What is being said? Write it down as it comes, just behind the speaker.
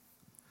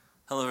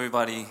Hello,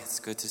 everybody. It's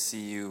good to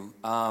see you.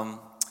 Let's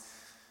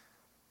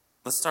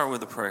start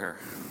with a prayer.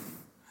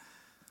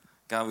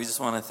 God, we just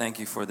want to thank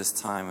you for this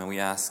time, and we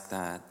ask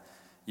that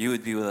you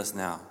would be with us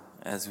now.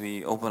 As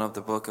we open up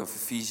the book of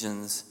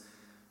Ephesians,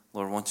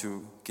 Lord, won't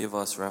you give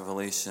us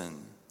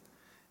revelation,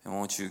 and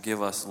won't you give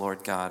us,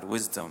 Lord God,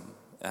 wisdom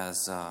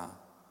as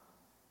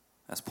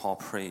Paul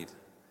prayed.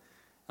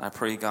 And I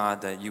pray,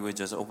 God, that you would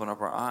just open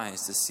up our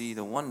eyes to see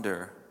the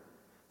wonder,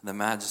 the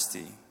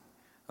majesty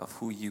of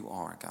who you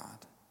are,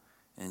 God.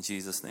 In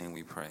Jesus' name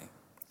we pray.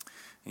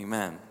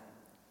 Amen.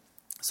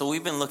 So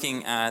we've been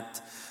looking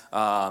at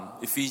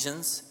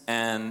Ephesians,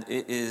 and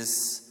it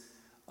is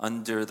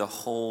under the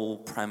whole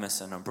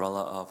premise and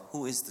umbrella of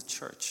who is the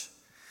church.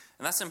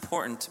 And that's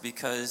important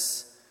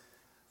because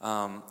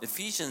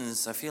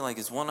Ephesians, I feel like,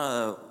 is one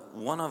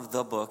of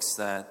the books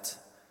that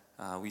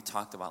we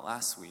talked about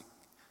last week.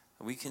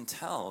 We can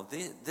tell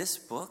this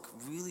book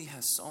really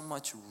has so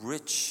much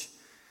rich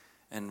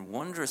and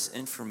wondrous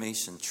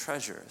information,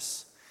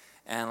 treasures.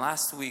 And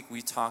last week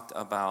we talked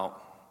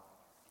about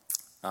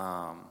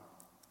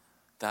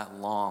that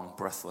long,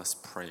 breathless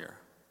prayer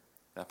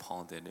that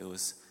Paul did. It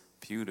was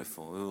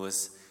beautiful. It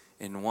was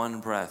in one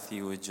breath,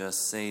 he would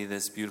just say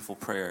this beautiful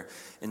prayer.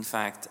 In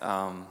fact,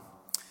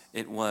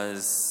 it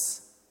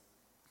was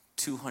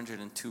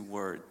 202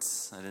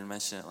 words. I didn't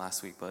mention it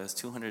last week, but it was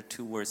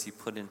 202 words he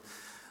put in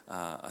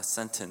a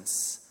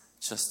sentence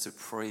just to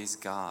praise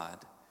God.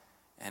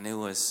 And it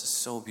was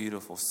so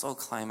beautiful, so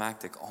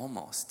climactic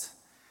almost.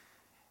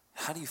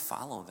 How do you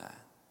follow that?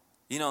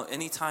 You know,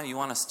 anytime you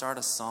want to start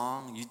a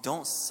song, you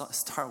don't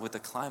start with the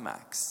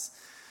climax.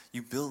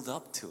 You build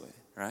up to it,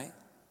 right?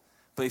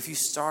 But if you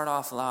start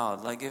off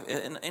loud, like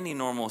in any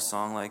normal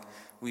song, like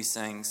we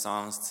sang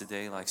songs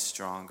today like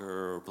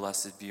Stronger or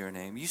Blessed Be Your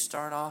Name, you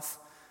start off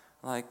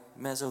like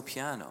mezzo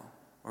piano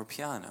or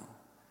piano.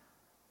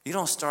 You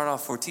don't start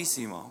off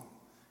fortissimo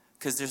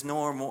because there's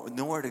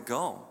nowhere to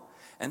go.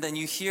 And then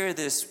you hear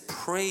this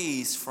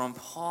praise from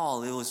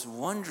Paul. It was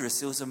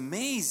wondrous. It was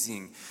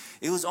amazing.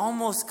 It was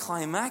almost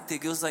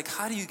climactic. It was like,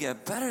 how do you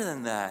get better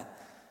than that?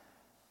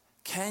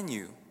 Can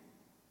you?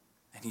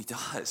 And he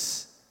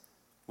does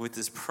with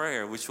this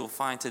prayer, which we'll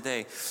find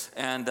today.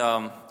 And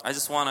I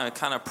just want to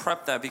kind of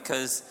prep that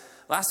because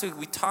last week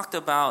we talked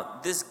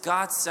about this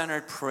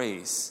God-centered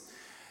praise.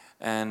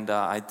 And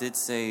I did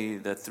say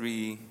the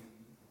three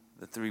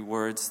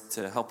words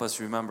to help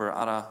us remember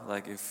ara,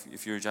 like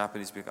if you're a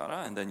Japanese speaker,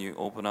 ara, and then you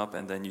open up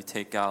and then you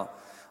take out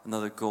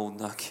another gold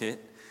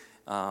nugget,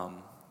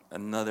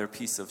 another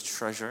piece of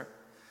treasure.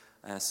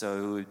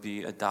 So it would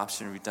be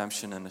adoption,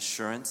 redemption, and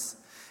assurance.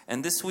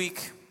 And this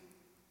week,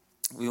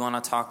 we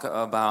want to talk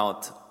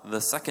about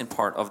the second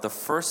part of the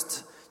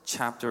first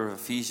chapter of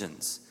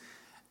Ephesians.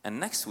 And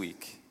next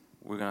week,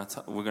 we're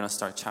gonna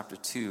start chapter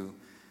 2.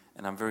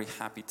 And I'm very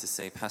happy to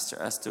say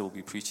Pastor Esther will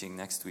be preaching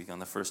next week on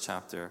the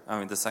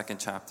second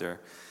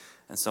chapter.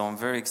 And so I'm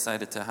very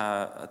excited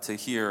to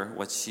hear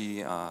what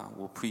she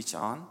will preach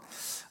on.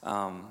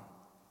 And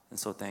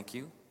so thank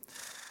you.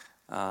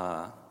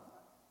 But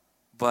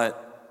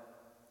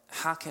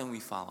how can we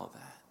follow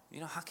that? You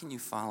know, how can you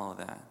follow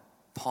that?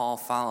 Paul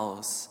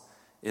follows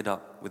it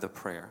up with a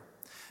prayer.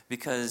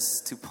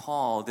 Because to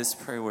Paul, this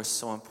prayer was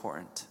so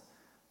important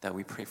that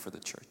we pray for the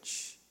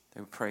church. That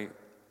we pray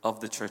of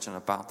the church and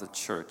about the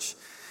church.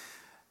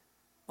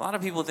 A lot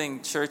of people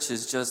think church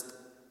is just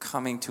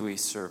coming to a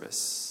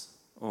service,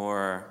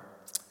 or,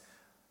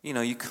 you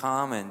know, you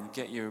come and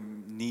get your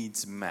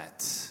needs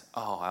met.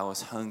 Oh, I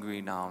was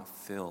hungry, now I'm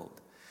filled.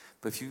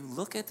 But if you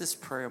look at this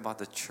prayer about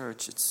the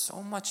church, it's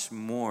so much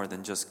more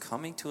than just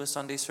coming to a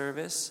Sunday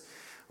service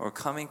or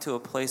coming to a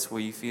place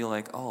where you feel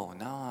like, oh,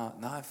 now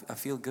I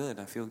feel good,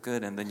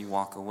 and then you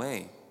walk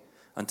away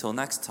until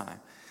next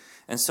time.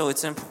 And so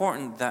it's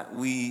important that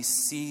we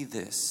see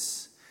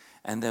this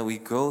and that we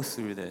go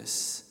through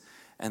this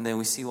and then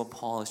we see what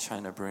Paul is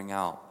trying to bring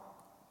out.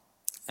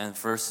 And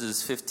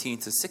verses 15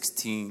 to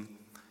 16,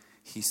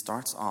 he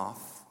starts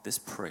off this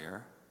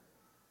prayer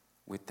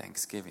with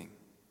thanksgiving.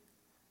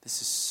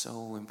 This is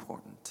so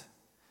important.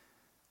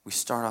 We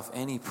start off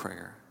any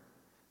prayer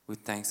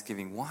with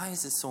thanksgiving. Why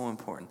is it so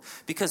important?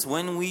 Because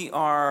when we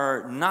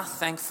are not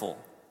thankful,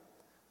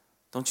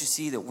 don't you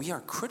see that we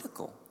are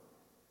critical?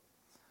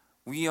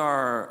 We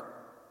are,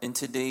 in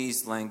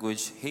today's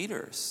language,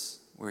 haters.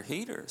 We're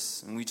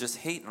haters, and we just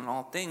hate on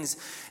all things.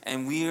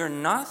 And we are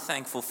not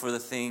thankful for the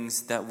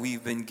things that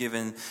we've been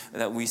given,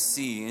 that we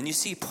see. And you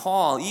see,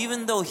 Paul,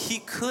 even though he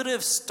could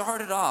have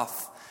started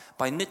off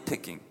by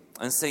nitpicking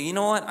and say, you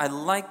know what, I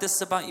like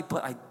this about you,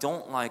 but I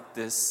don't like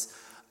this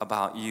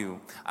about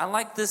you. I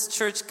like this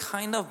church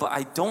kind of, but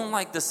I don't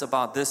like this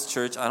about this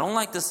church. I don't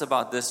like this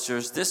about this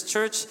church. This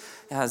church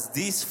has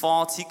these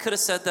faults. He could have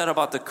said that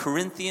about the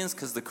Corinthians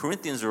because the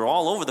Corinthians are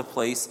all over the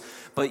place.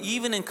 But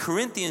even in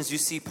Corinthians, you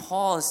see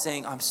Paul is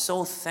saying, I'm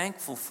so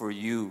thankful for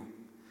you.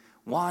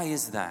 Why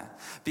is that?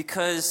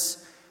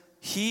 Because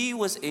he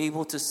was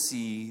able to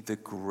see the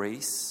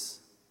grace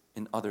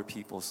in other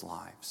people's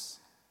lives.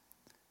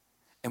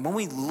 And when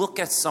we look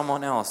at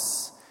someone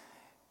else,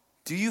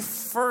 Do you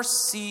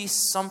first see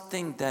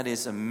something that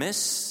is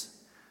amiss?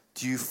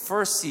 Do you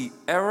first see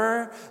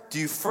error? Do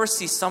you first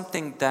see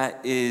something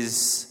that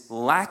is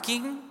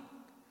lacking?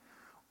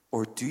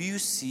 Or do you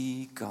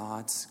see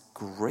God's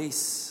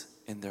grace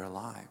in their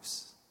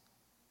lives?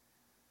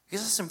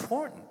 Because it's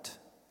important.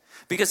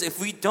 Because if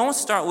we don't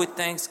start with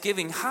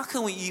thanksgiving, how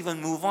can we even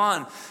move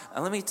on?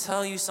 And let me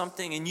tell you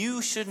something, and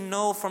you should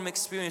know from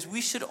experience, we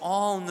should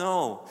all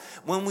know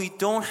when we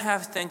don't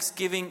have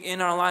thanksgiving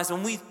in our lives,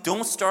 when we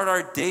don't start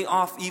our day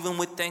off even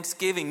with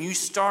thanksgiving, you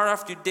start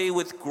off your day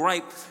with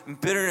gripe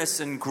and bitterness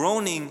and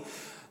groaning,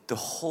 the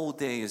whole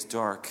day is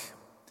dark.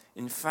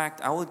 In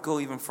fact, I would go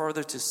even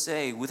further to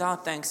say,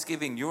 without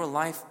thanksgiving, your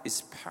life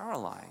is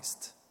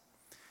paralyzed.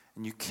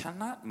 And you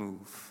cannot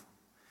move.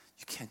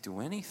 You can't do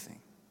anything.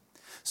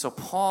 So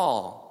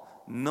Paul,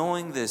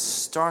 knowing this,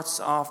 starts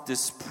off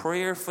this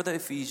prayer for the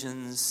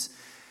Ephesians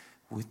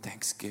with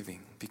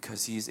thanksgiving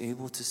because he is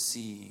able to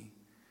see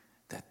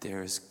that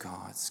there is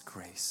God's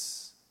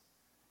grace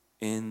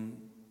in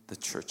the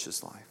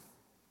church's life.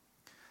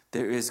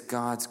 There is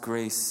God's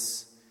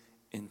grace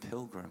in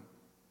Pilgrim.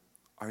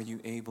 Are you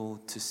able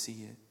to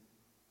see it?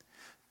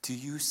 Do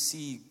you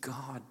see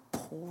God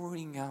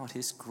pouring out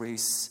His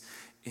grace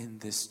in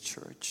this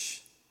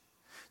church?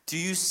 Do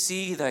you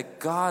see that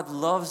God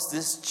loves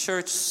this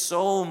church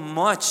so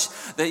much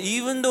that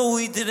even though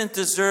we didn't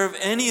deserve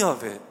any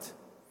of it,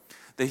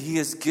 that He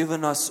has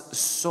given us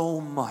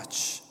so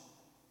much?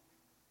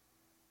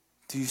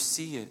 Do you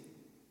see it?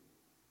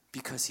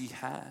 Because He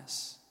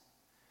has.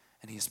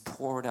 And He has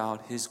poured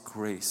out His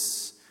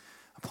grace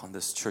upon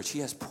this church. He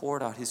has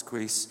poured out His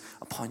grace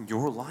upon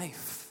your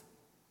life.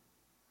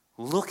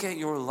 Look at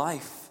your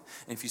life.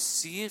 And if you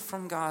see it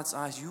from God's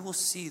eyes, you will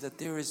see that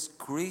there is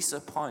grace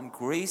upon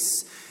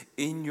grace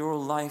in your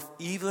life,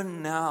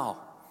 even now,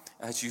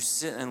 as you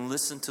sit and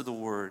listen to the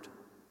Word.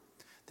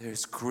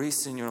 There's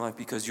grace in your life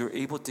because you're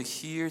able to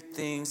hear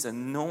things that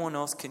no one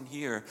else can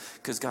hear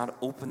because God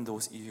opened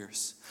those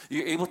ears.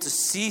 You're able to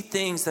see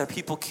things that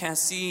people can't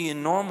see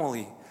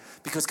normally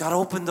because God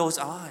opened those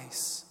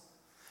eyes.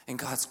 And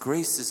God's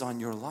grace is on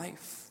your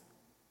life.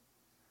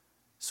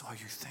 So are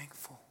you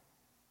thankful?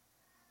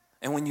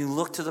 And when you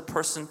look to the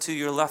person to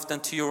your left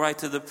and to your right,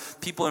 to the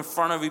people in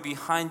front of you,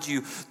 behind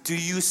you, do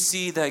you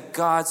see that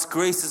God's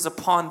grace is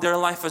upon their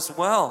life as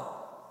well?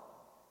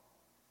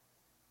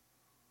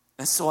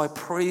 And so I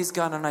praise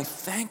God and I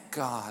thank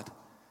God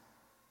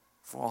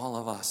for all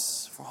of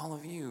us, for all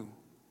of you,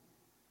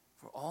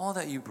 for all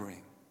that you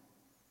bring.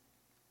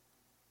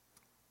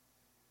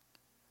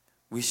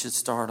 We should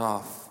start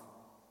off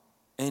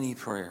any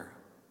prayer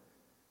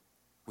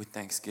with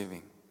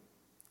thanksgiving.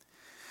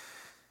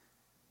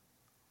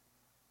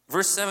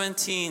 Verse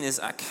 17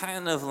 is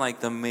kind of like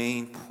the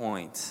main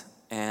point,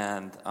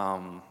 and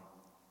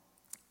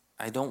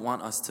I don't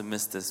want us to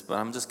miss this, but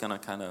I'm just going to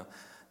kind of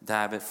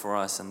dab it for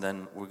us, and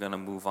then we're going to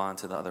move on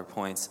to the other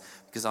points,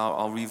 because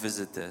I'll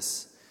revisit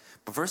this.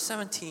 But verse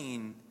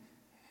 17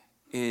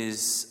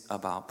 is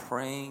about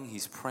praying.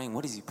 He's praying.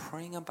 What is he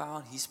praying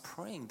about? He's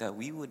praying that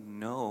we would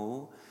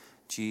know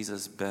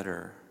Jesus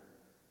better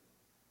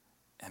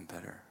and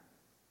better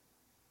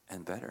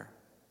and better.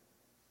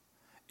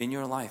 In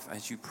your life,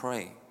 as you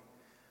pray,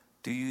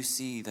 do you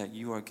see that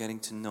you are getting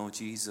to know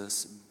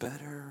Jesus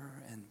better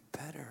and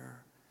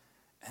better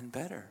and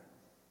better?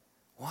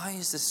 Why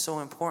is this so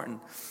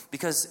important?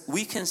 Because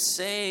we can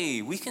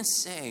say,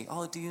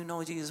 oh, do you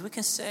know Jesus? We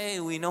can say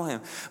we know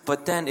Him.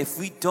 But then if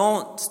we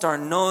don't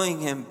start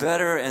knowing Him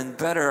better and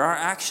better, our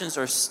actions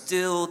are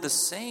still the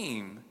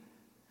same.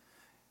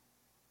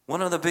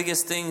 One of the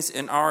biggest things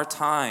in our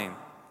time,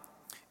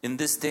 in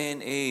this day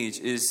and age,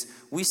 is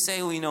we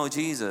say we know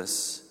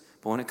Jesus,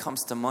 but when it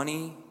comes to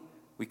money,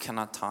 we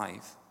cannot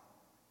tithe.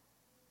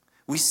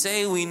 We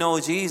say we know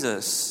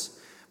Jesus.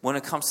 When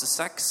it comes to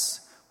sex,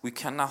 we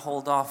cannot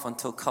hold off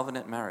until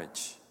covenant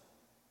marriage.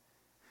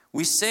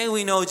 We say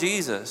we know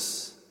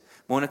Jesus.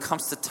 But when it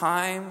comes to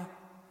time,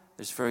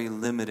 there's very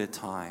limited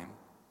time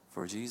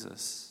for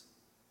Jesus.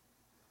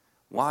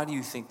 Why do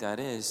you think that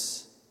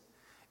is?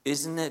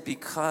 Isn't it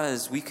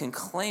because we can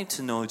claim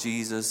to know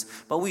Jesus,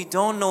 but we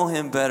don't know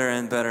Him better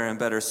and better and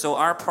better? So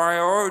our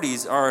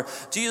priorities are,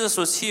 Jesus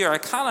was here, I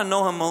kind of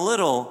know Him a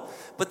little,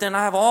 but then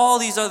I have all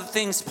these other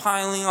things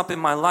piling up in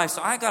my life.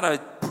 So I got to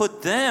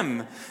put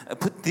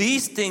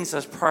these things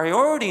as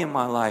priority in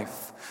my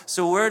life.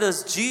 So where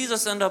does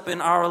Jesus end up in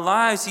our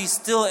lives? He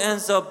still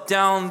ends up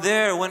down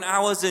there. When I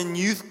was in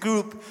youth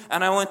group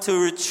and I went to a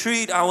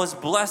retreat, I was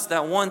blessed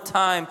that one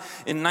time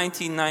in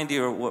 1990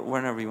 or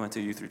whenever you went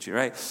to youth retreat,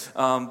 right?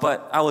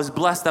 But I was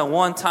blessed that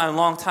one time,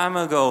 long time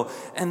ago.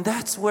 And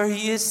that's where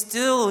He is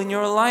still in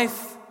your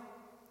life.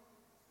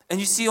 And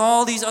you see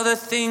all these other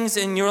things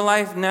in your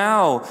life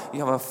now. You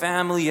have a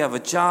family, you have a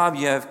job,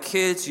 you have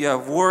kids, you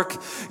have work,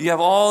 you have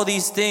all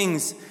these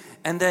things.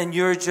 And then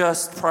you're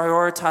just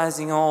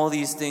prioritizing all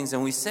these things.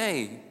 And we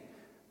say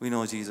we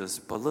know Jesus,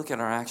 but look at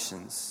our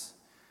actions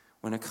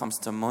when it comes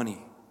to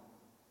money.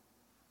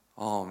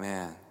 Oh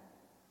man,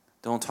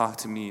 don't talk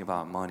to me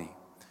about money.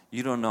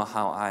 You don't know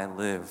how I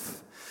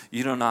live.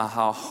 You don't know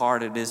how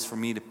hard it is for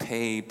me to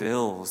pay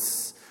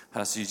bills.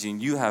 Pastor Eugene,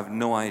 you have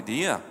no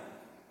idea.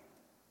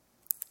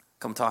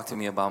 Come talk to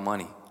me about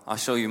money. I'll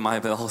show you my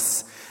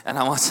bills and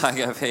how much I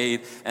got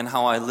paid and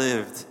how I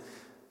lived.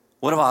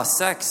 What about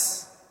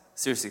sex?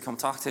 Seriously, come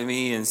talk to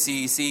me and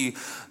see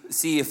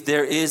if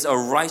there is a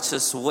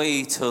righteous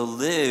way to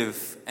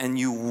live, and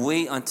you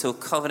wait until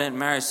covenant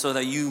marriage so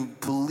that you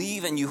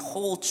believe and you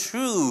hold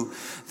true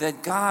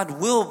that God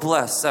will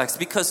bless sex.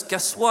 Because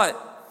guess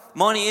what?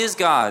 Money is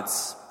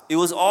God's. It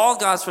was all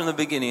God's from the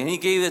beginning, and He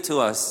gave it to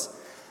us.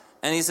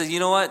 And He said, you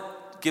know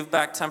what? Give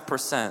back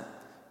 10%.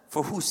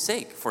 For whose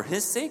sake? For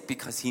His sake?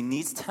 Because He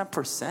needs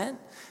 10%?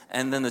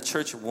 And then the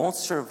church won't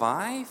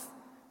survive?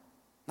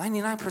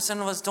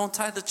 99% of us don't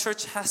tithe. The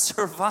church has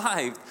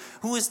survived.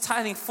 Who is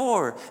tithing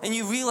for? And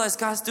you realize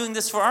God's doing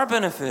this for our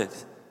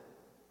benefit.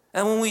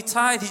 And when we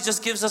tithe, He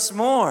just gives us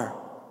more.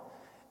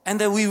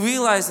 And then we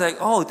realize that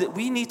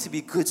we need to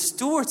be good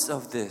stewards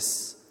of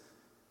this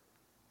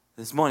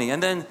money.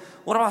 And then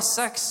what about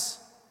sex?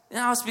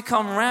 Now it's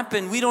become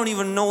rampant. We don't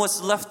even know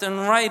what's left and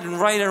right and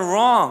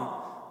wrong.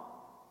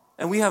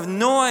 And we have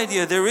no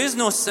idea. There is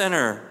no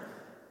center.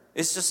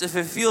 It's just if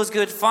it feels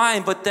good,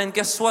 fine. But then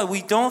guess what?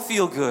 We don't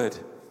feel good.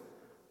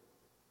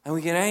 And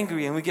we get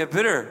angry and we get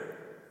bitter.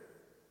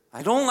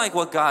 I don't like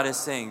what God is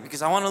saying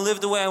because I want to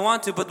live the way I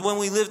want to. But when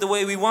we live the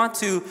way we want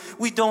to,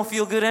 we don't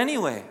feel good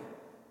anyway.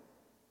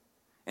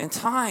 And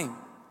time.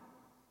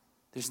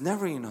 There's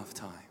never enough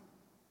time.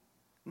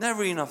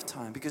 Never enough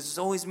time because it's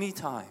always me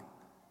time.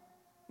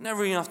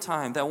 Never enough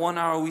time. That 1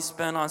 hour we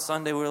spend on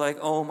Sunday, we're like,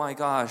 oh my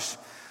gosh,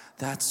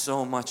 that's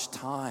so much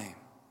time.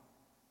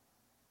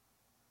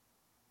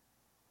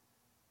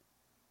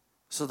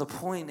 So the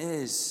point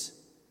is,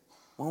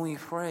 when we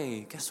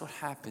pray, guess what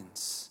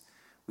happens?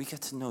 We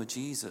get to know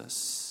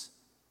Jesus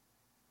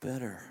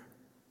better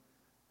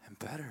and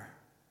better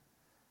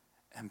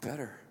and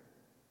better.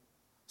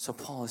 So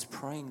Paul is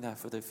praying that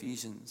for the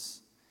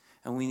Ephesians.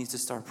 And we need to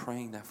start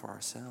praying that for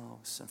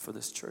ourselves and for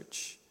this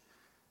church.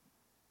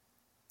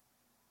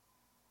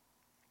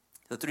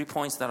 The 3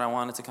 points that I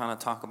wanted to kind of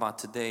talk about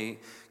today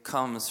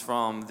comes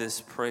from this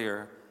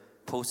prayer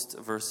post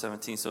verse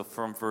 17. So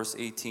from verse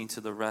 18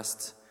 to the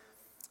rest.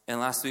 And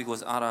last week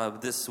was out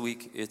of, this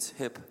week it's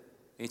HIP,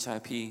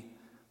 H-I-P,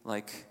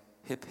 like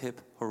hip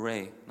hip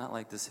hooray. Not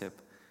like this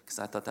hip, because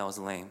I thought that was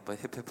lame. But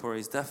hip hip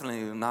hooray is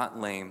definitely not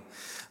lame.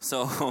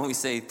 So when we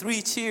say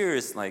 3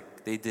 cheers,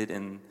 like they did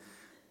in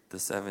the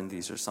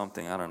 70s or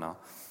something, I don't know.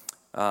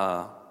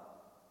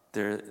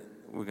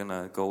 We're going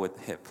to go with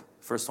HIP.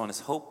 First one is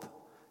hope.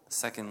 The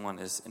second one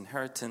is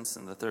inheritance.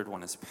 And the third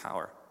one is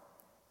power.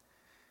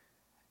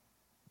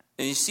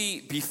 And you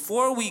see,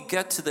 before we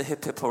get to the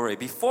hip hip hooray,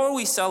 before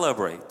we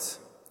celebrate,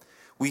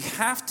 we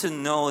have to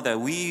know that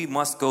we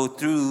must go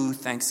through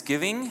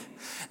Thanksgiving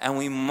and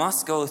we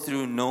must go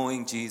through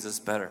knowing Jesus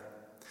better.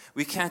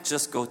 We can't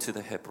just go to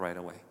the hip right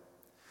away.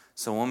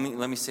 So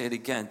let me say it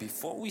again.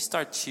 Before we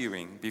start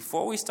cheering,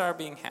 before we start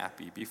being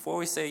happy, before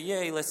we say,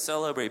 yay, let's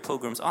celebrate,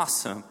 Pilgrim's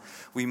awesome,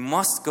 we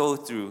must go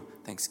through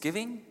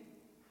Thanksgiving.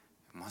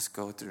 We must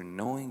go through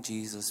knowing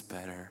Jesus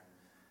better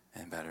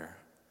and better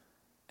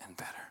and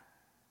better.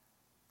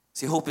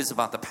 See, hope is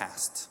about the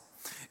past.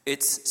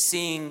 It's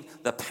seeing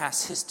the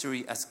past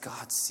history as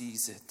God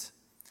sees it.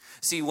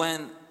 See,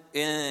 when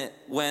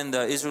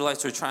the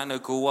Israelites were trying to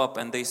go up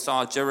and they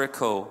saw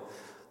Jericho,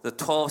 the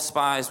 12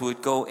 spies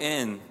would go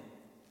in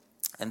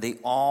and they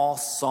all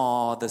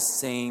saw the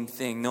same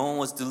thing. No one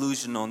was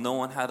delusional. No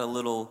one had a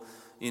little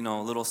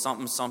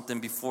something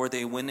before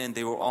they went in.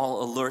 They were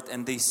all alert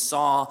and they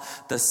saw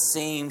the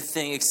same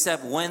thing,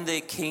 except when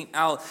they came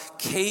out,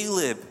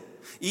 Caleb,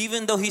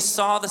 even though he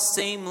saw the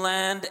same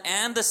land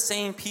and the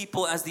same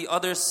people as the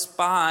other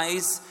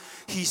spies,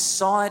 he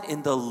saw it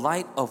in the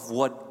light of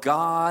what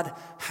God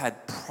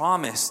had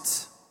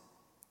promised.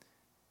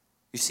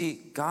 You see,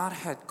 God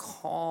had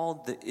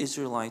called the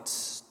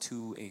Israelites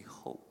to a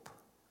hope.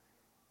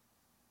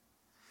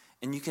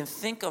 And you can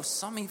think of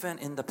some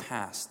event in the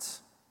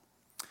past,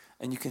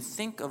 and you can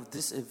think of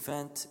this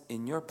event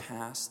in your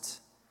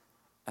past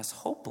as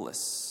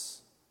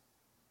hopeless.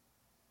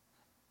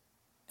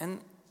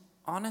 And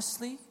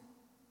honestly,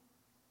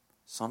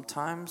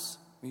 sometimes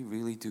we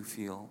really do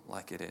feel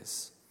like it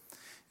is.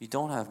 You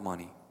don't have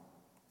money.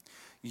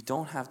 You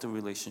don't have the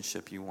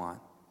relationship you want.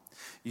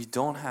 You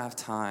don't have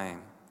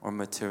time or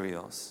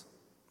materials.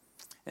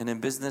 And in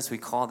business, we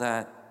call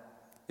that,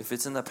 if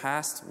it's in the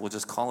past, we'll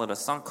just call it a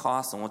sunk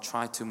cost and we'll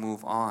try to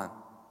move on.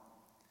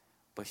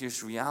 But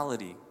here's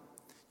reality.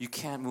 You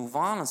can't move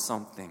on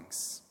some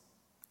things.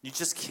 You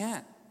just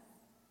can't.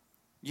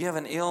 You have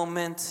an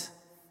ailment,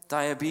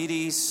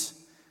 diabetes.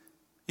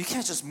 You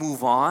can't just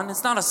move on.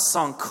 It's not a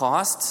sunk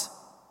cost.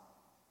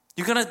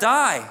 You're going to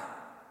die.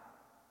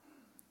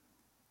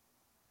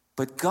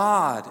 But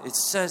God, it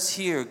says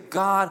here,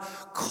 God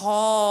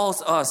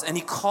calls us, and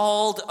He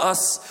called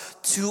us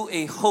to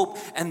a hope.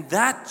 And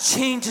that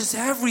changes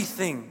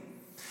everything.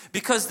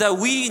 Because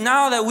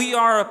now that we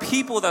are a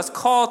people that's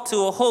called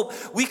to a hope,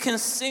 we can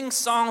sing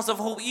songs of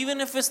hope,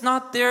 even if it's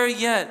not there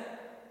yet.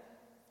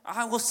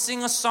 I will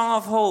sing a song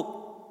of hope.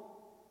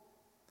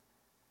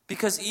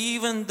 Because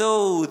even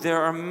though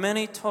there are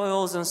many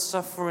toils and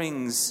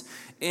sufferings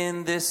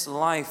in this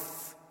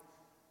life,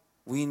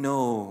 we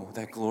know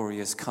that glory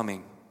is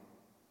coming.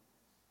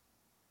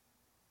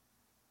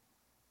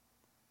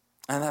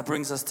 And that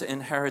brings us to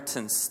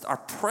inheritance, our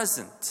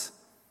present.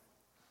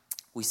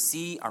 We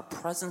see our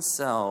present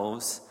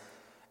selves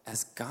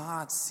as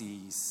God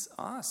sees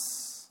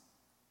us.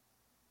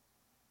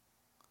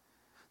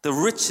 The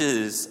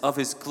riches of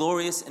His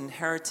glorious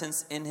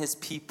inheritance in His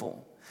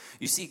people.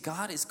 You see,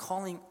 God is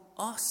calling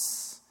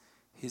us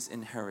His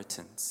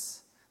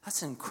inheritance.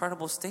 That's an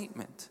incredible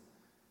statement.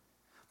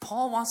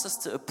 Paul wants us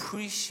to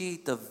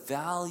appreciate the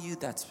value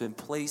that's been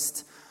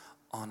placed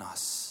on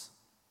us.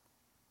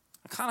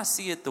 I kind of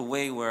see it the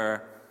way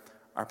where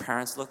our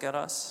parents look at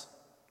us.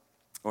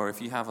 Or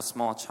if you have a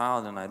small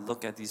child and I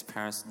look at these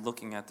parents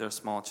looking at their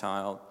small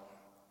child,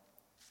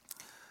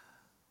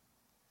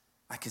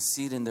 I can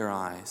see it in their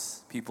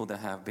eyes, people that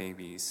have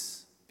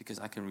babies, because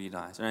I can read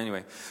eyes.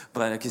 Anyway,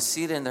 but I can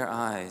see it in their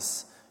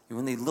eyes.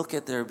 When they look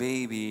at their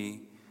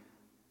baby,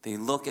 they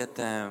look at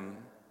them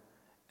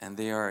and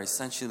they are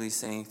essentially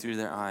saying through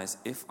their eyes,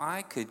 if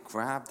I could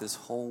grab this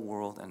whole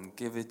world and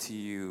give it to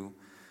you,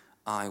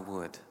 I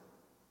would.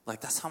 Like,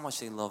 that's how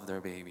much they love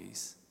their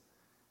babies.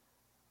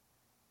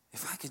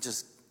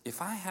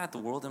 If I had the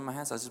world in my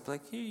hands, I'd just be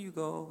like, here you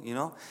go,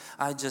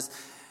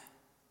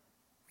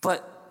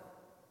 But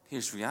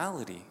here's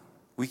reality.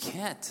 We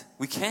can't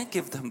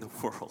give them the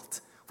world.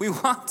 We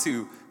want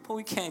to, but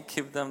we can't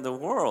give them the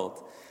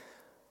world.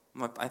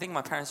 I think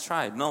my parents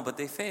tried. No, but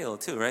they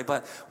failed too, right?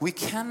 But we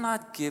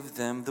cannot give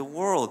them the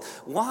world.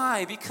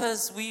 Why?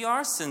 Because we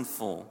are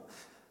sinful.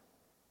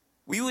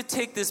 We would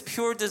take this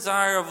pure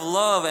desire of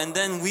love and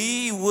then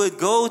we would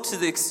go to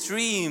the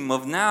extreme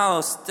of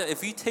now,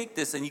 if you take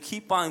this and you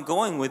keep on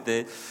going with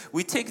it,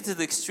 we take it to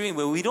the extreme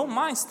where we don't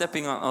mind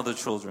stepping on other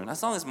children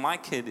as long as my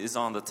kid is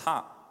on the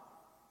top.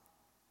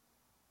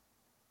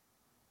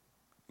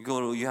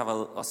 You have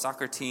a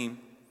soccer team,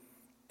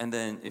 and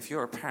then if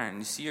you're a parent and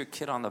you see your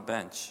kid on the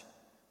bench,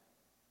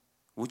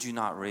 would you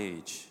not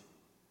rage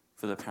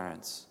for the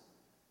parents?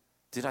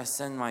 Did I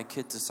send my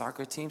kid to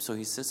soccer team so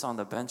he sits on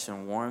the bench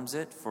and warms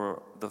it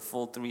for the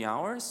full 3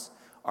 hours?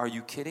 Are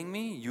you kidding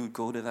me? You would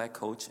go to that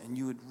coach and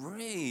you would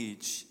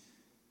rage.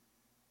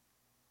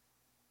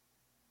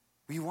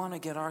 We want to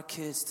get our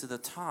kids to the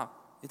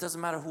top. It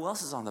doesn't matter who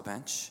else is on the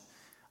bench.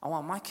 I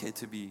want my kid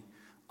to be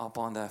up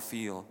on that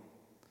field.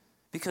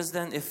 Because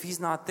then if he's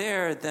not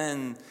there,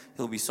 then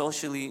he'll be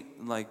socially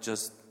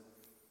just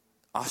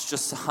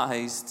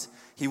ostracized.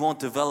 He won't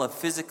develop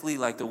physically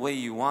like the way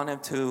you want him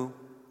to.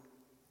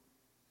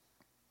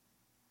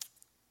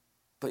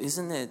 But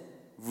isn't it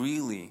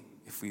really,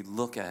 if we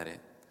look at it,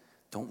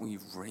 don't we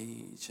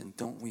rage and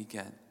don't we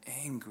get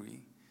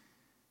angry?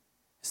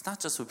 It's not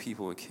just with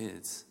people with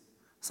kids.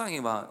 It's talking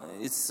about,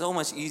 it's so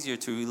much easier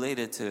to relate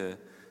it to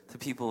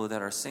people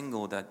that are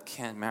single that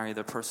can't marry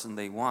the person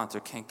they want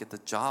or can't get the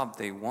job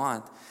they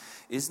want.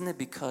 Isn't it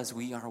because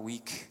we are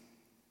weak?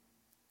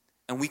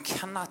 And we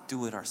cannot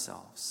do it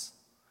ourselves.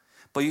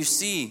 But you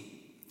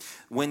see,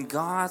 when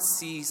God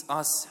sees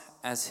us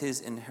as His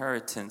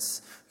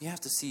inheritance, we have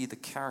to see the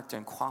character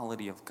and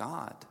quality of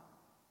God.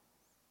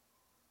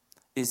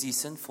 Is He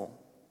sinful?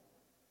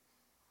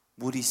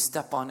 Would He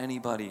step on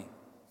anybody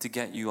to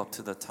get you up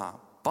to the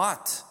top?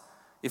 But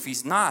if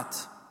He's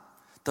not,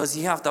 does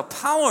He have the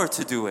power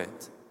to do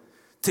it,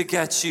 to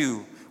get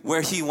you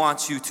where He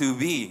wants you to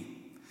be?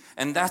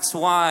 And that's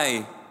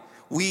why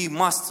we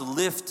must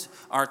lift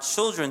our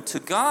children to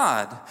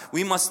God.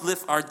 We must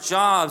lift our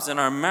jobs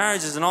and our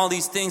marriages and all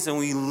these things, and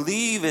we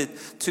leave it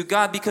to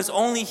God, because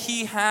only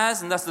He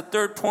has, and that's the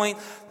third point,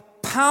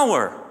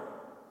 power.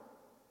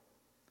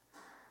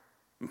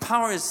 And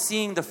power is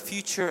seeing the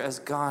future as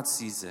God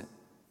sees it.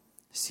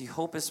 You see,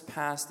 hope is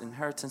past,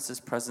 inheritance is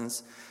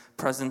present,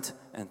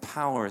 and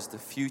power is the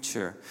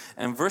future.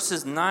 And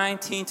verses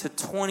 19 to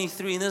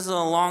 23, and this is the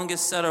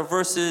longest set of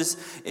verses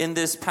in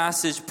this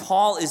passage,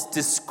 Paul is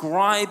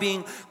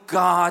describing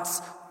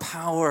God's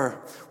power.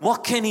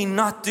 What can He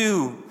not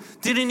do?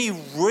 Didn't He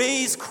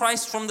raise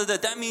Christ from the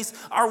dead? That means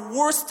our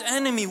worst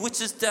enemy,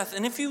 which is death.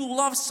 And if you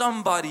love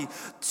somebody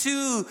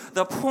to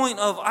the point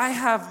of, I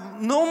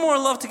have no more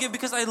love to give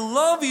because I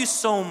love you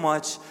so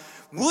much,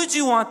 would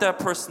you want that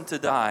person to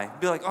die?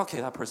 Be like,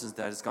 okay, that person's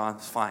dead, it's gone,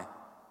 it's fine.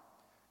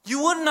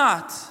 You would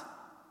not.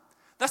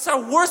 That's our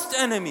worst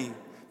enemy.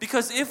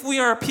 Because if we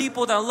are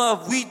people that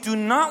love, we do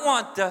not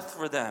want death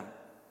for them.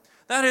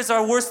 That is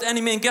our worst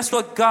enemy. And guess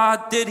what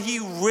God did? He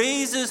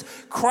raises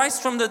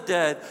Christ from the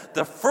dead,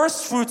 the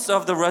first fruits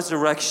of the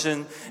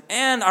resurrection,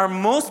 and our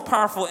most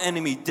powerful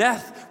enemy,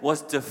 death,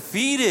 was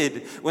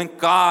defeated when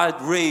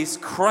God raised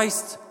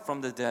Christ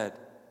from the dead.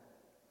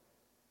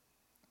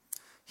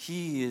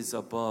 He is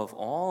above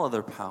all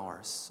other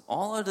powers,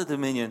 all other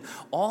dominion,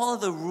 all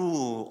other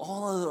rule,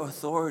 all other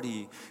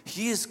authority.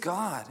 He is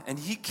God, and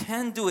He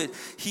can do it.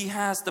 He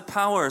has the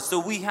power. So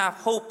we have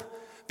hope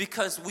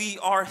because we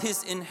are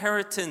His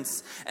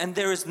inheritance, and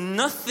there is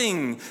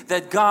nothing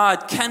that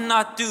God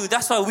cannot do.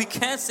 That's why we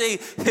can't say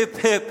hip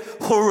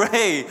hip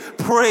hooray,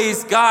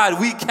 praise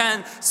God. We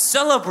can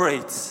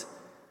celebrate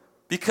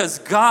because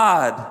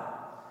God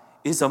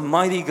is a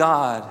mighty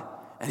God,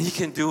 and He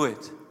can do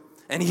it.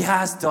 And He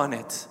has done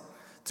it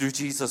through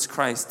Jesus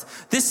Christ.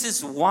 This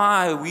is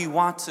why we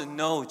want to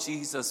know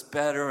Jesus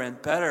better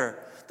and better.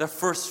 The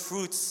first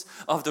fruits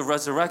of the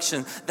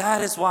resurrection.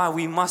 That is why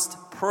we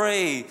must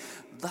pray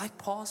like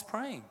Paul's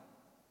praying.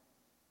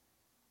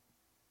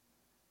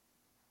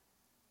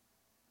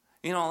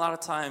 You know, a lot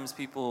of times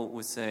people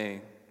would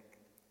say,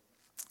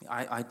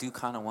 I do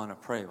kind of want to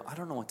pray, but I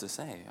don't know what to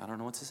say. I don't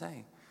know what to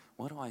say.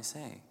 What do I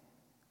say?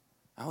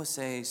 I would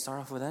say, start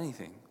off with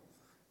anything.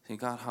 Say,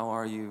 God, how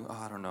are you? Oh,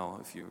 I don't know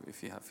if you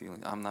have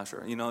feelings. I'm not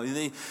sure. You know,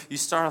 you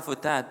start off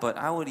with that, but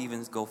I would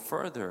even go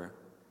further.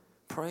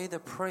 Pray the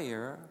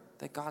prayer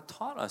that God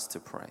taught us to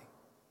pray.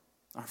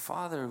 Our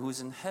Father who is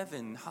in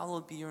heaven,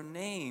 hallowed be your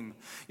name.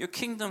 Your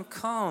kingdom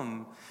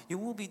come. Your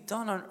will be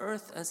done on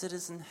earth as it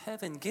is in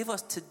heaven. Give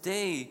us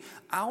today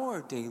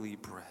our daily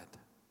bread.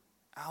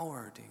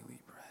 Our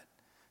daily bread.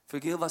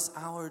 Forgive us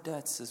our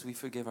debts as we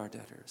forgive our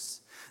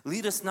debtors.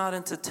 Lead us not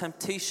into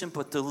temptation,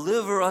 but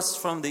deliver us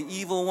from the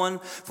evil one.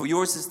 For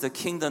yours is the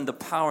kingdom, the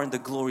power, and the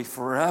glory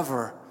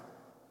forever.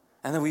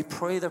 And then we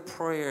pray the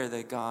prayer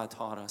that God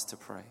taught us to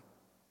pray.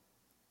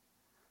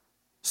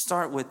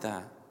 Start with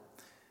that.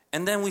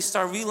 And then we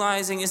start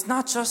realizing it's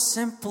not just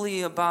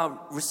simply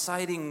about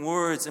reciting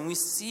words. And we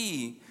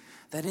see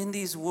that in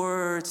these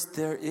words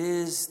there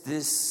is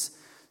this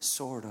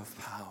sort of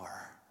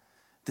power,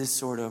 this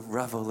sort of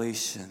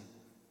revelation.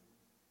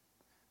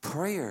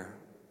 Prayer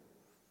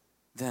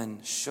then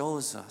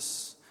shows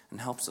us and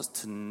helps us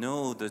to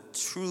know the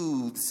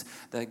truths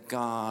that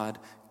God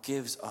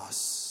gives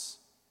us.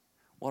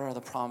 What are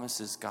the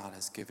promises God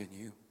has given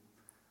you?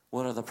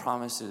 What are the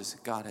promises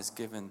God has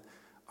given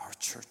our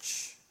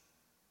church?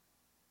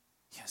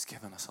 He has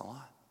given us a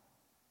lot.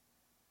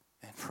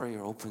 And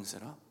prayer opens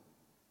it up.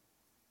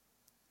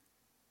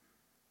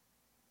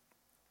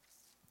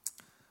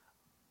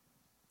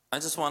 I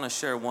just want to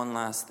share one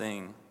last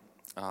thing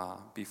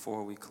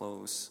before we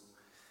close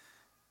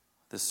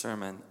this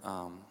sermon.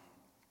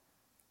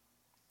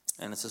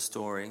 And it's a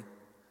story.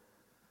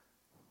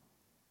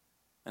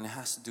 And it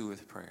has to do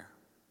with prayer.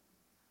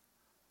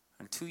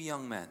 And two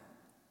young men,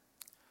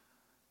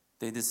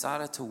 they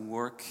decided to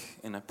work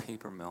in a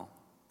paper mill.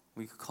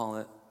 We could call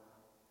it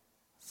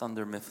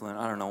Thunder Mifflin,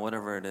 I don't know,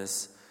 whatever it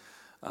is.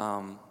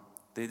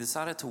 They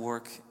decided to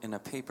work in a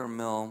paper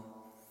mill,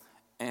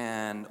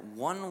 and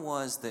one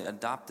was the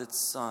adopted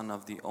son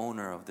of the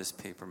owner of this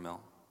paper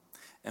mill,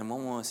 and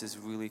one was his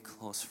really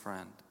close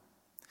friend.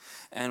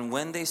 And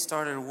when they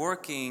started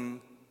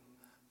working,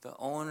 the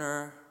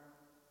owner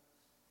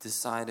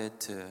decided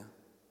to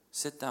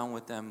sit down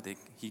with them.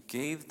 He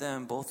gave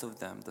them, both of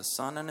them, the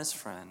son and his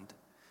friend,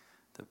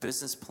 the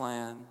business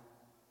plan,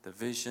 the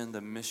vision,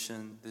 the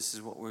mission. This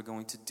is what we're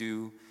going to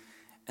do.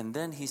 And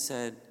then he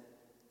said,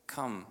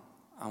 come,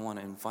 I want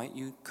to invite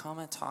you. Come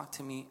and talk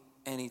to me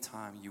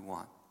anytime you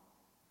want.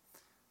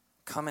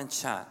 Come and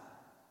chat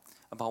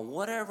about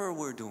whatever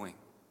we're doing.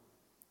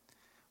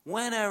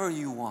 Whenever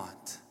you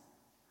want.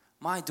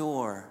 My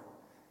door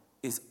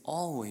is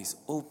always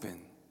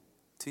open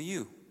to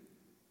you.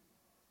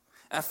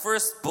 At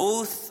first,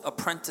 both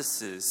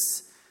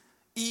apprentices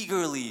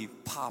eagerly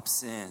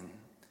pops in,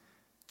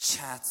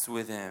 chats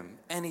with him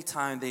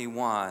anytime they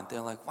want.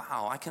 They're like,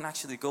 wow, I can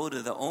actually go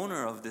to the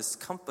owner of this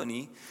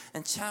company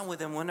and chat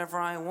with him whenever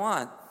I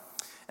want.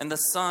 And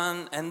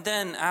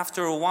then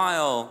after a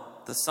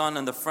while, the son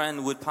and the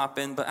friend would pop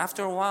in, but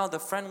after a while, the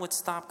friend would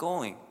stop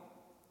going.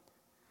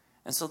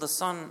 And so the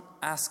son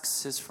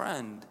asks his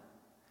friend,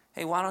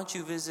 hey, why don't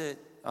you visit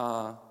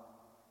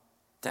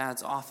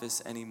Dad's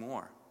office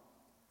anymore?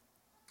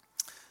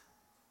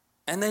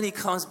 And then he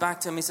comes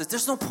back to him, he says,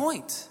 there's no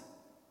point.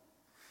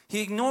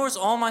 He ignores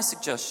all my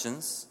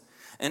suggestions,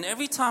 and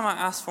every time I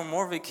ask for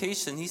more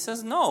vacation, he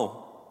says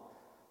no.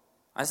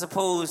 I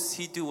suppose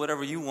he'd do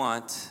whatever you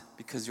want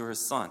because you're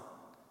his son.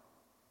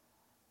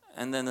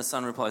 And then the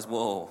son replies,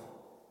 whoa,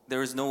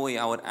 there is no way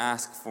I would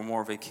ask for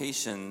more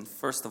vacation,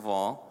 first of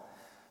all,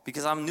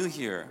 because I'm new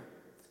here,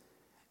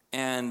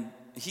 and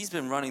he's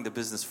been running the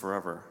business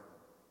forever.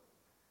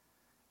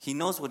 He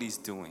knows what he's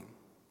doing.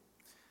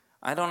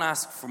 I don't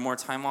ask for more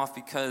time off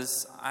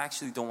because I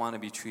actually don't want to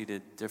be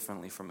treated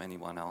differently from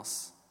anyone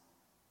else.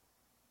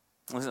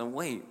 I said,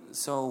 wait,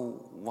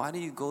 so why do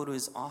you go to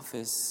his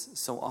office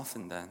so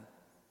often then?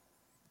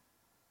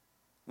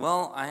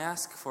 Well, I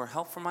ask for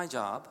help for my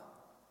job.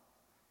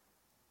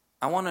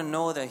 I want to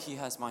know that he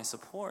has my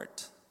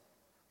support.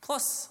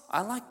 Plus,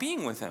 I like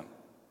being with him.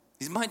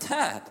 He's my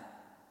dad.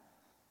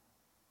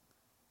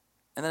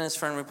 And then his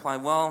friend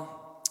replied,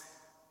 well,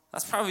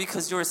 that's probably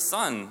because you're his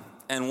son.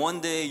 And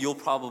one day you'll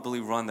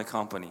probably run the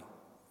company.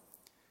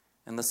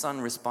 And the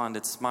son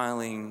responded,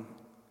 smiling,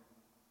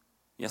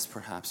 yes,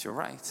 perhaps you're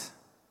right.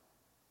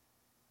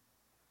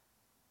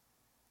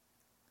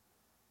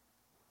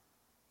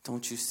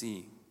 Don't you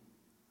see?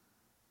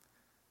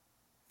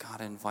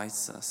 God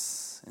invites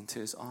us into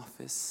his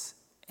office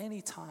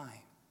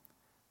anytime.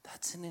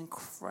 That's an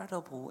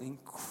incredible,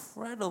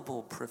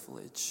 incredible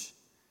privilege.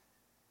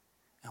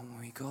 And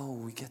when we go,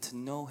 we get to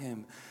know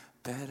him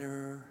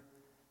better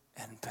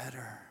and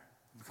better.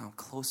 We become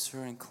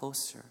closer and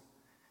closer.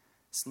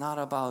 It's not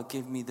about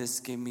give me this,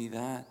 give me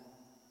that.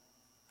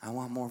 I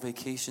want more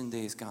vacation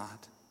days, God.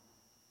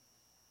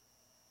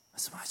 I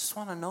just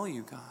want to know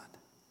you, God.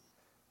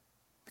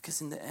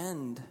 Because in the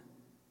end,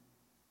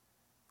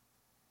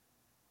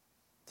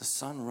 the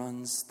son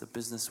runs the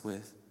business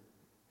with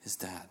his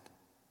dad.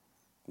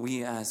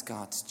 We as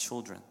God's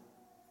children,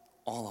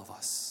 all of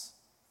us,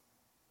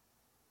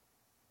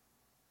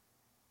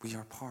 we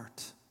are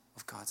part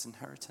of God's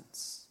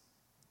inheritance.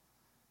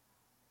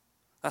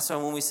 That's why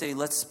when we say,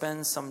 let's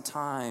spend some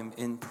time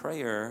in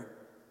prayer,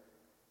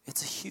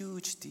 it's a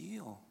huge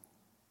deal.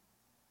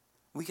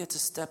 We get to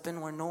step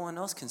in where no one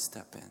else can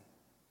step in.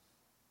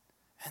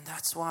 And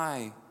that's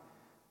why,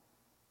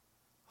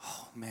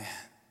 oh man,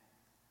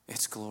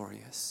 it's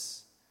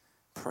glorious.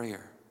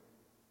 Prayer.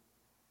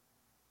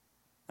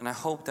 And I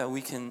hope that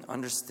we can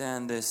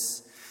understand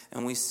this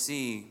and we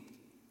see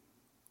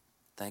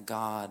that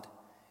God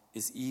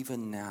is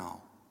even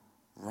now,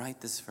 right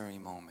this very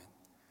moment,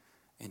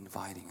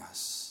 inviting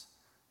us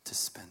to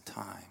spend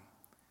time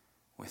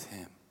with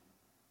him.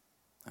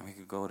 And we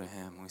could go to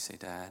him and we say,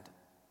 Dad,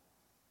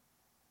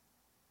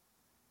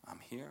 I'm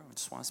here. I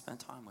just want to spend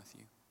time with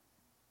you.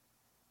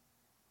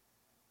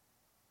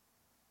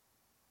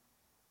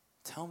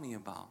 Tell me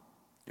about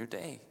your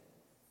day.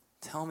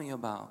 Tell me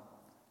about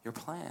your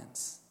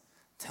plans.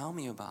 Tell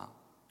me about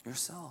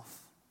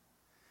yourself.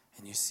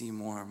 And you see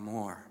more and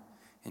more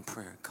in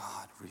prayer,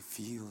 God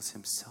reveals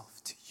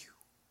himself to you.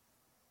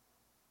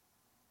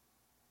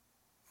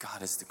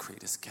 God is the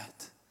greatest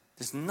gift.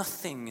 There's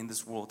nothing in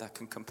this world that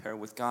can compare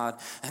with God,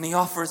 and he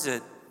offers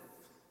it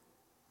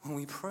when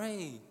we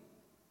pray.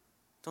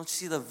 Don't you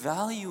see the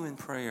value in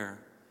prayer?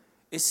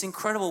 It's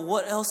incredible.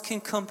 What else can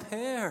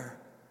compare?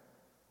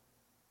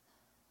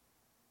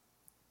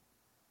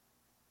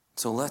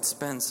 So let's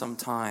spend some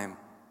time,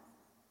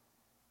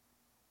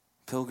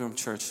 Pilgrim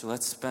Church,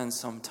 let's spend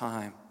some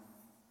time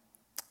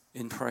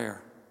in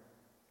prayer.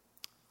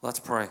 Let's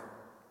pray.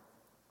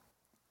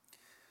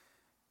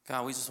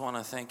 God, we just want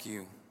to thank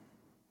you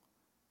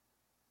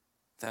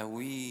that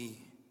we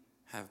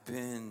have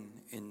been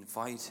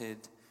invited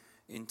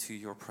into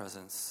your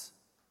presence.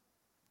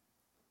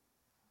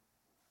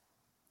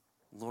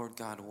 Lord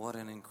God, what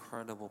an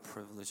incredible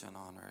privilege and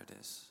honor it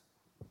is.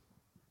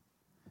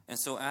 And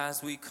so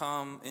as we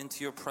come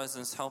into your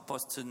presence, help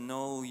us to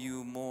know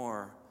you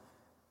more,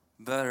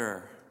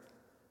 better,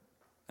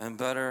 and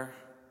better,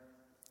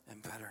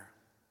 and better.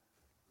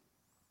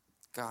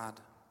 God,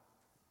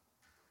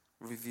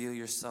 reveal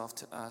yourself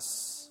to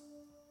us.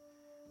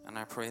 And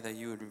I pray that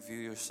you would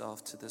reveal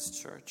yourself to this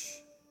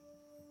church.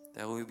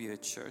 That we be a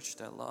church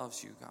that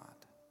loves you,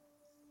 God,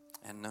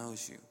 and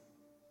knows you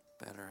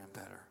better and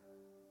better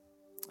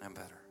and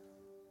better.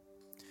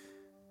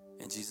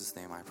 In Jesus'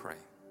 name I pray.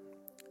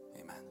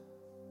 Amen.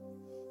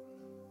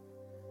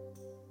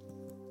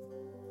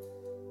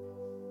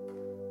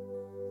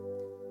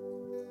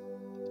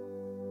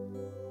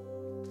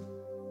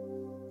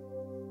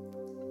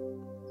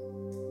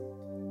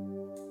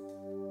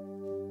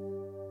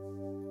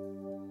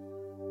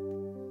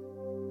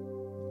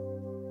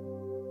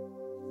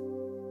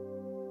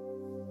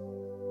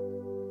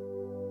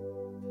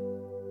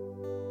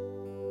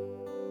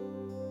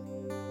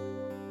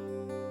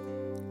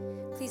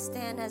 Please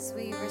stand as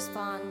we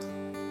respond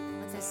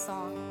with this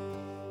song.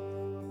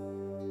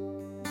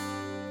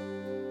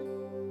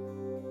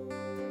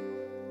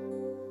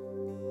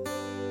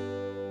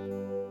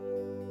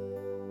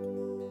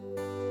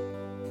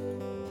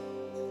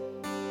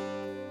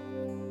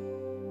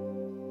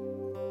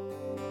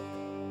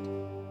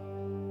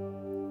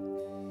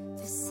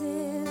 This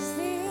is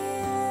the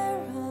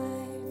air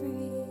I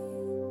breathe.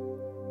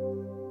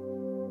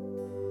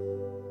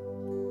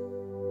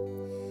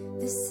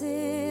 This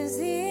is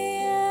the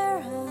air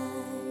I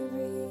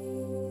breathe.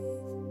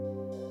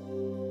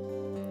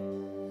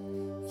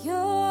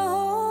 Your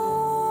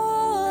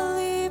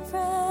holy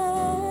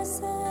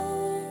presence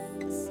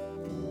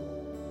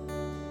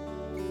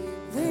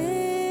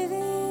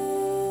living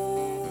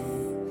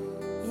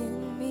in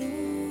me.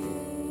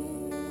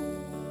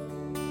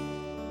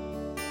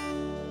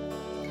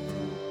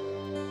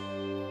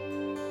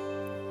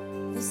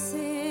 This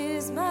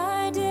is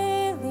my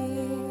daily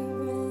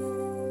bread.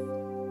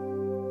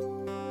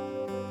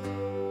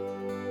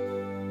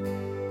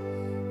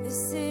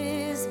 This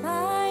is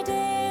my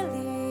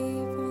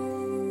daily bread.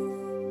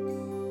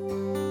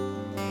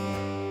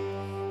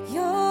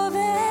 Your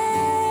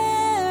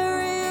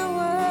very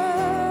word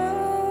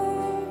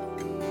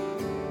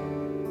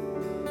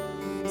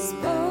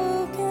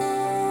spoken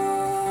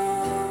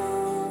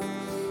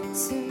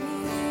to me.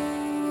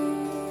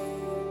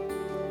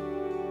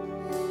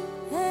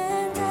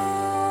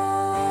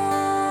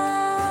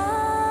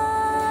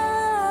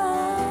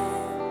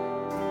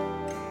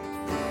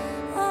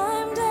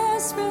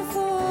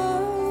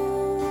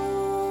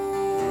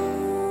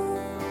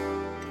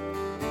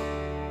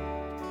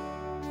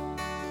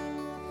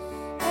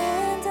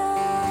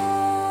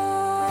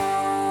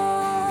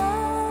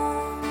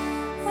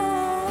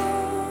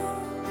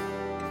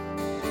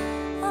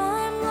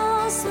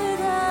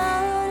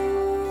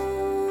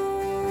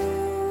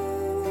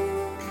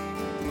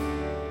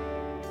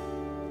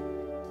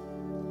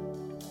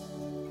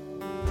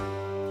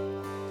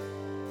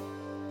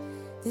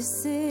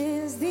 This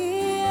is the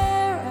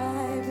air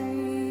I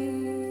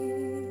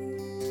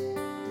breathe.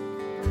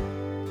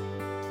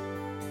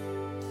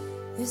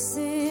 This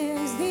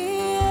is the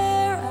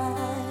air I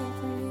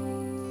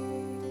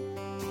breathe.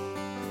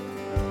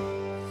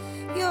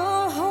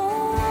 Your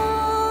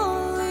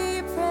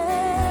holy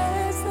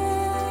presence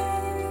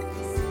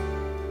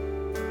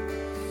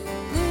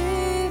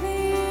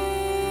living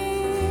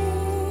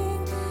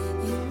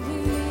in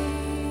me.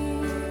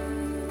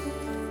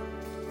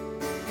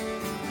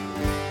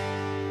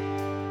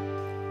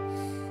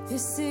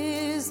 This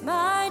is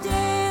my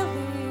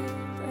daily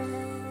bread.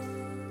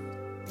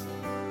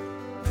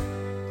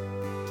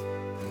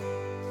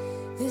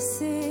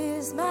 This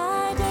is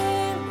my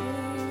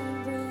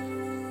daily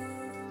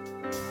bread.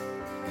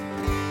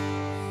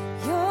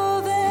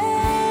 Your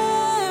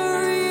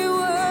very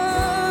word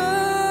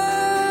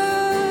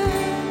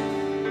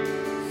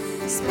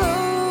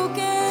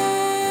spoken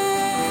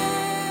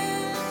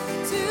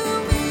to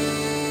me,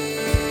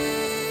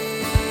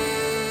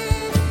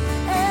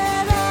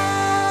 and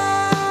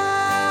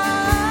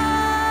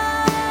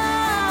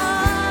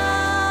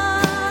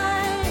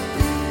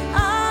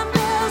I'm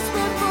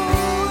desperate for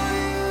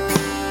you.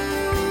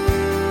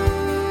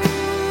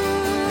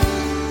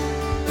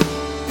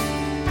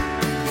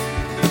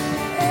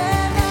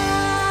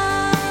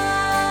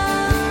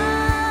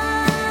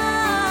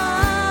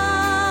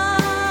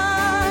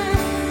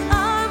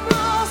 I'm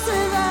lost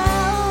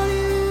without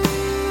you.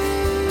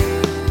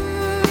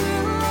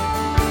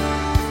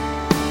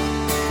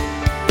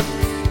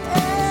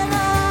 And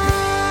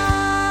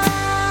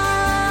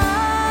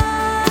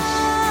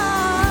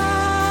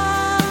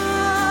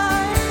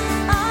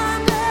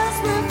I'm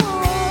desperate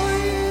for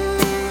you.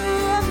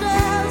 I'm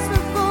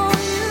desperate for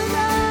you,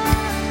 God.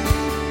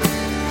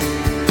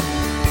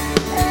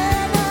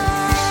 And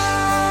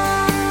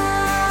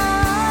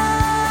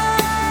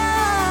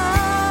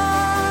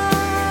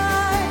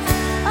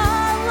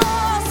I'm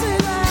lost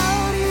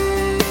without you.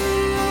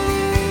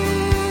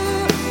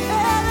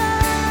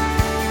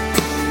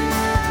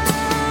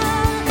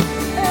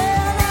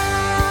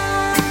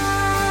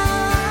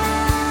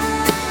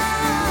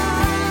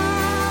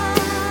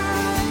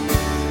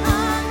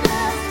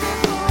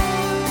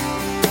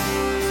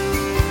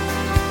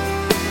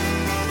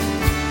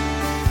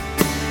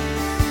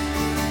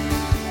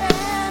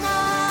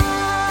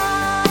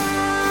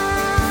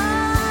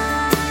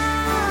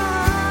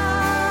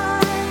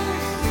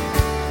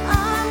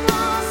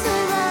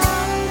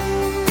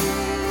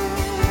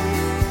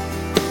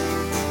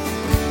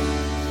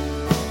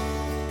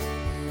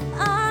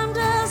 I'm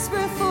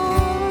desperate for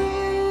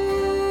you.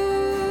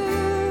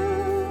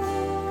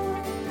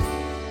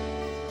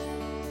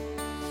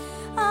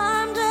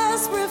 I'm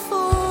desperate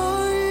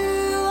for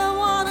you. I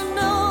want to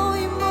know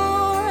you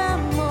more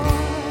and more.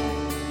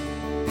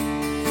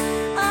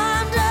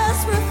 I'm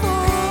desperate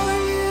for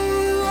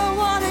you. I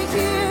want to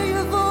hear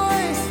your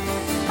voice.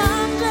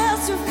 I'm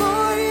desperate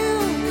for you.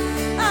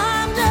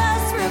 I'm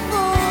desperate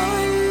for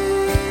you.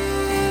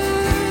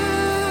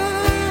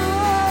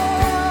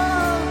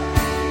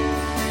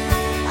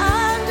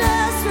 I'm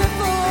desperate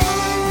for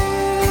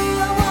you.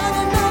 I want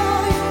to know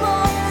you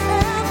more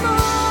and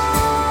more.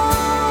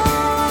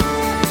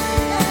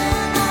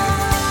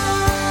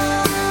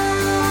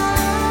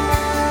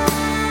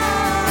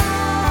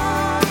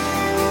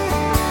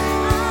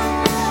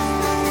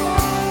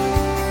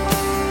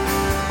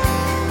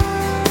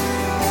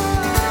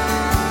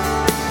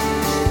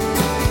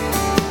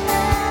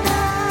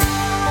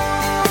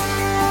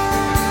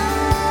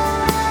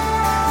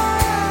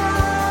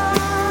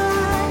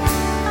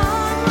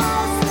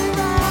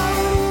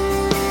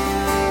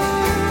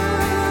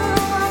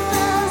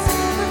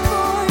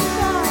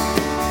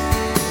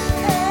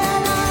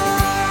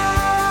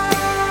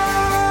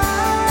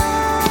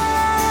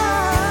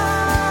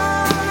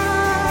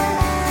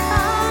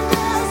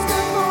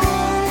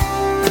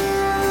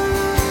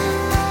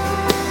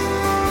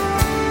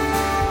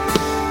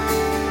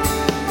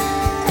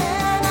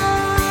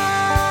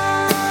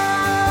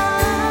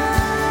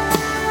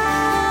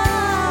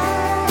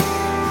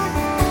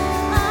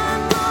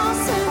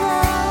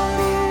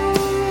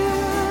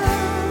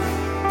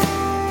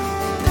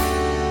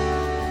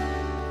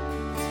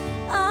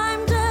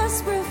 I'm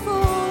desperate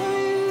for you.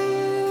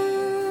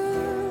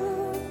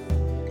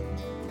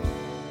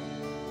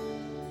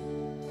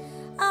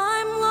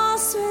 I'm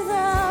lost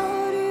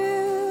without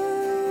you.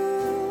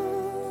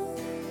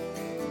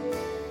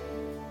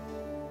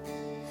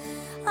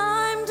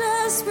 I'm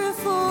desperate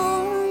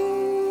for you.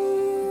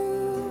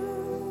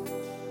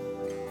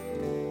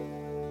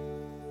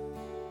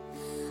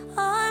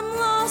 I'm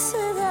lost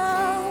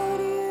without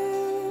you.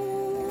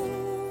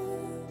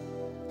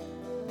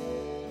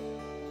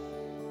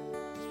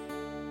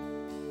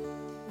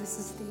 This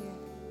is the air.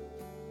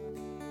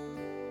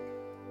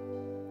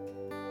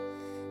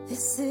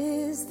 This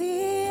is the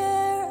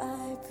air I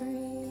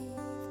breathe.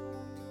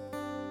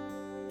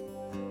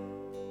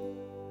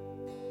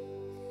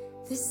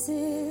 This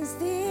is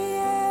the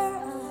air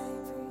I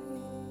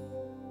breathe.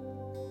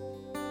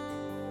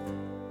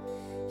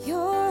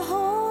 Your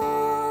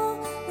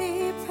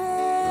holy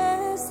presence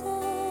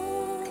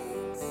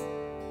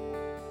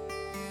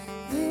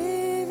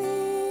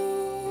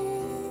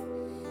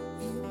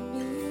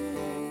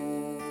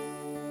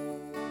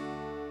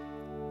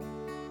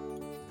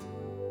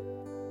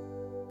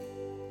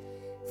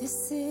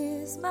This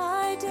is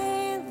my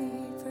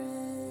daily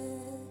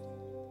bread.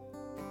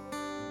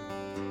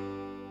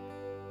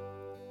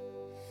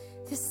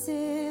 This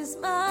is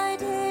my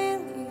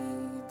daily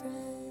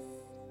bread.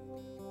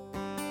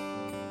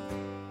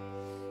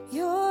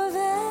 Your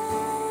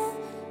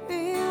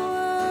very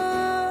word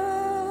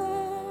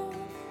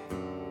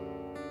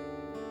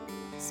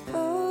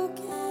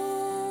spoken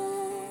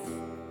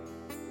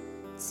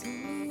to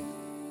me.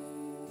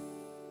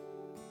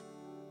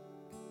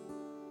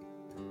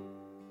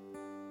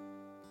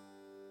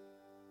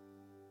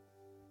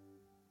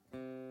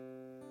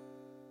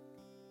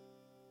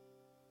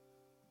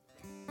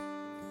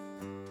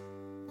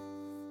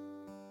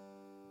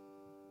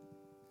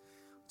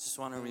 Just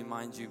want to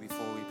remind you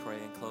before we pray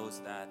and close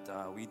that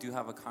we do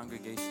have a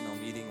congregational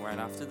meeting right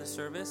after the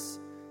service.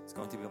 It's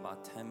going to be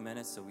about 10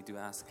 minutes, so we do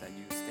ask that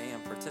you stay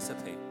and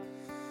participate.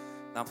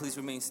 Now please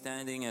remain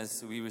standing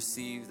as we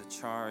receive the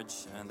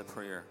charge and the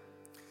prayer.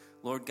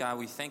 Lord God,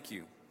 we thank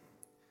you.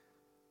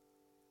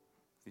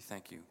 We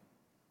thank you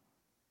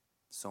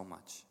so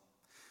much.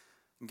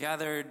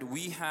 Gathered,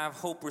 we have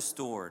hope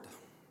restored,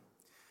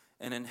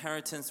 an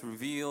inheritance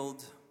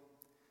revealed,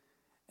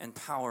 and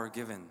power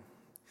given.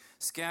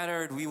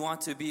 Scattered, we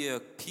want to be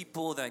a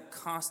people that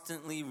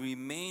constantly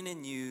remain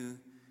in you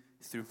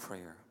through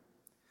prayer.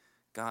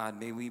 God,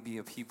 may we be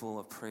a people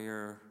of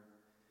prayer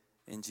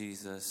in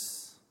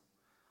Jesus.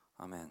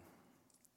 Amen.